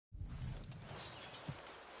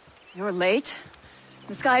You're late.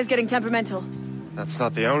 The sky is getting temperamental. That's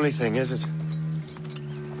not the only thing, is it?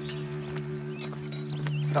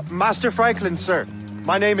 Master Franklin, sir.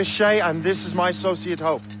 My name is Shay, and this is my associate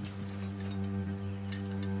Hope.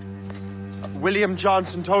 William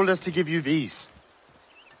Johnson told us to give you these.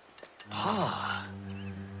 Ah.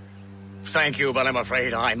 Thank you, but I'm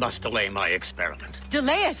afraid I must delay my experiment.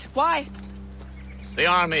 Delay it? Why? The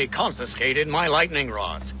army confiscated my lightning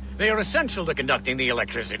rods. They are essential to conducting the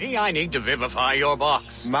electricity I need to vivify your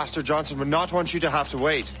box. Master Johnson would not want you to have to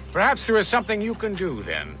wait. Perhaps there is something you can do,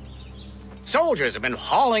 then. Soldiers have been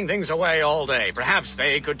hauling things away all day. Perhaps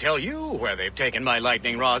they could tell you where they've taken my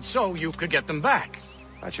lightning rods so you could get them back.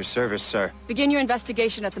 At your service, sir. Begin your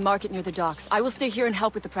investigation at the market near the docks. I will stay here and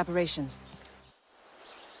help with the preparations.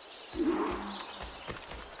 This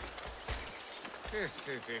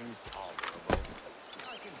is intolerable.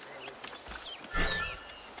 I can barely...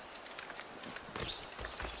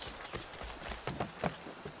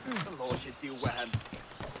 The law should deal with him.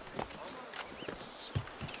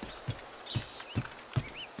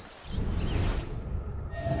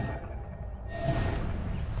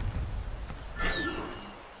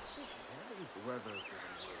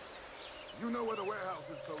 You know where the warehouse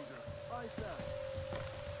is, soldier. Aye, sir.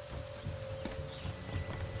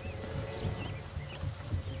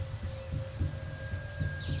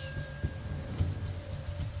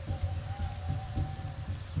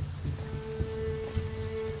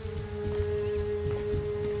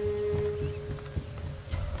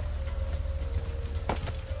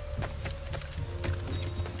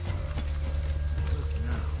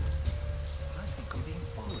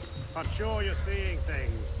 I'm sure you're seeing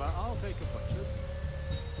things, but I'll take a butcher.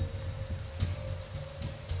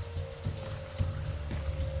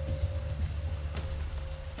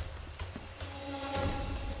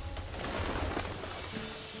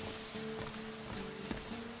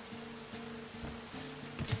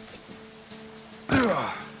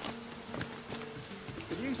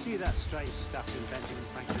 Did you see that strange stuff in Benjamin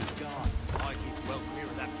Franklin's garden? I keep well clear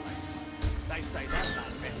of that place. They say that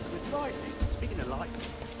man messes with lightning. Speaking of lightning,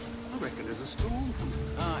 I reckon there's a storm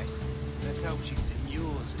coming. Aye. Let's hope she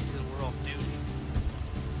demurs until we're off duty.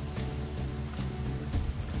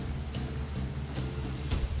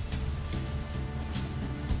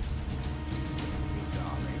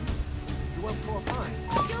 Darling, you want for a pint?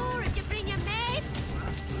 Sure, if you bring your mates.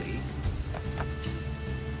 Lastly.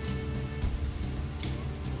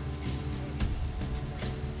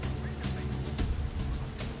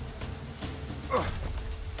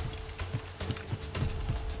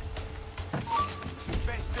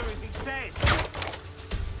 Best do as he says.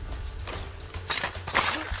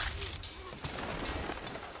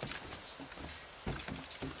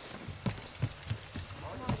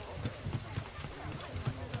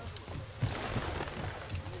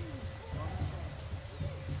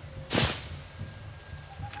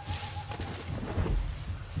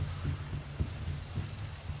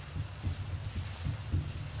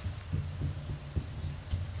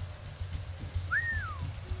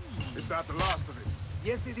 Is that the last of it?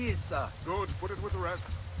 Yes, it is, sir. Good, put it with the rest.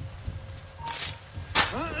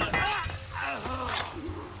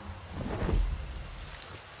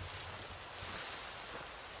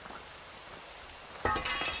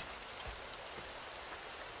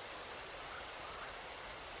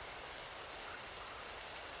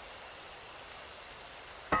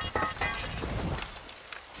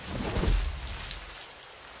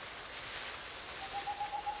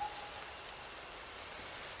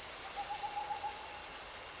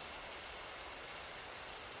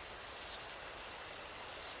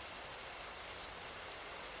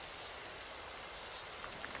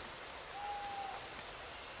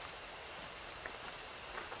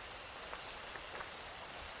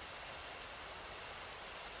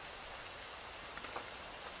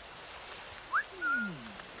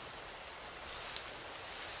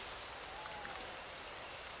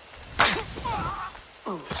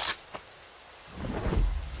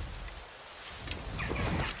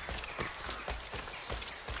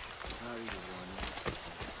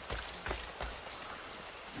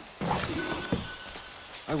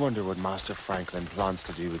 I wonder what Master Franklin plans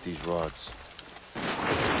to do with these rods.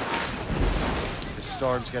 The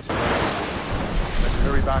storm's getting worse. Let's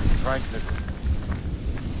hurry back to Franklin.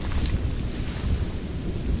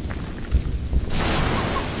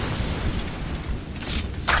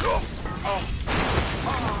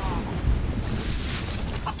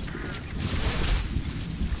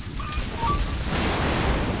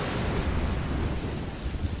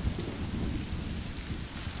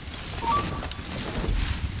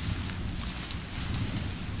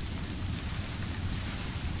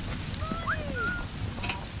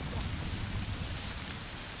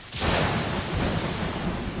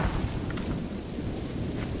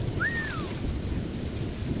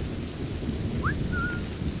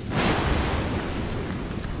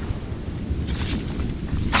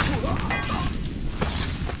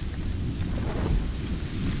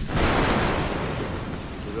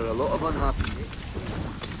 lot of unhappy.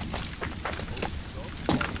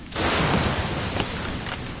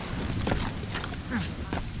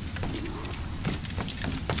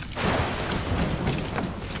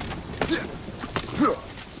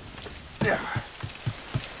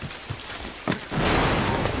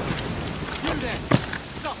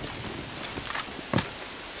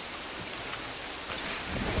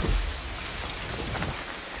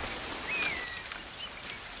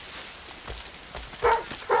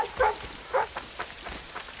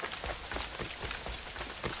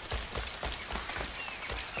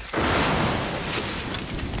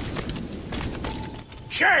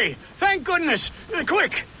 Shay, thank goodness!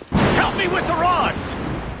 Quick! Help me with the rods!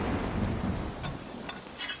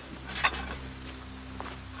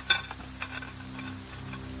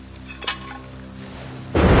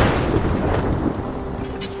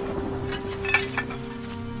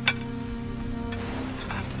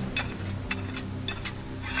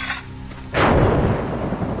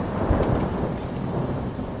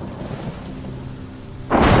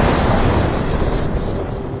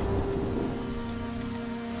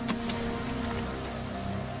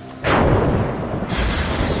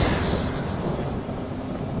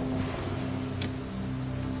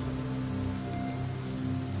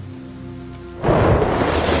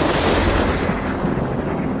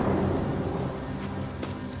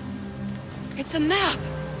 It's a map!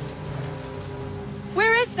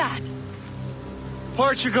 Where is that?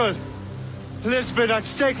 Portugal! Lisbon, I'd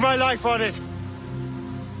stake my life on it!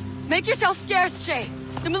 Make yourself scarce, Shay.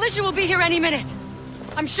 The militia will be here any minute.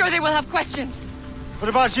 I'm sure they will have questions. What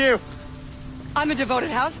about you? I'm a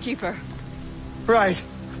devoted housekeeper. Right.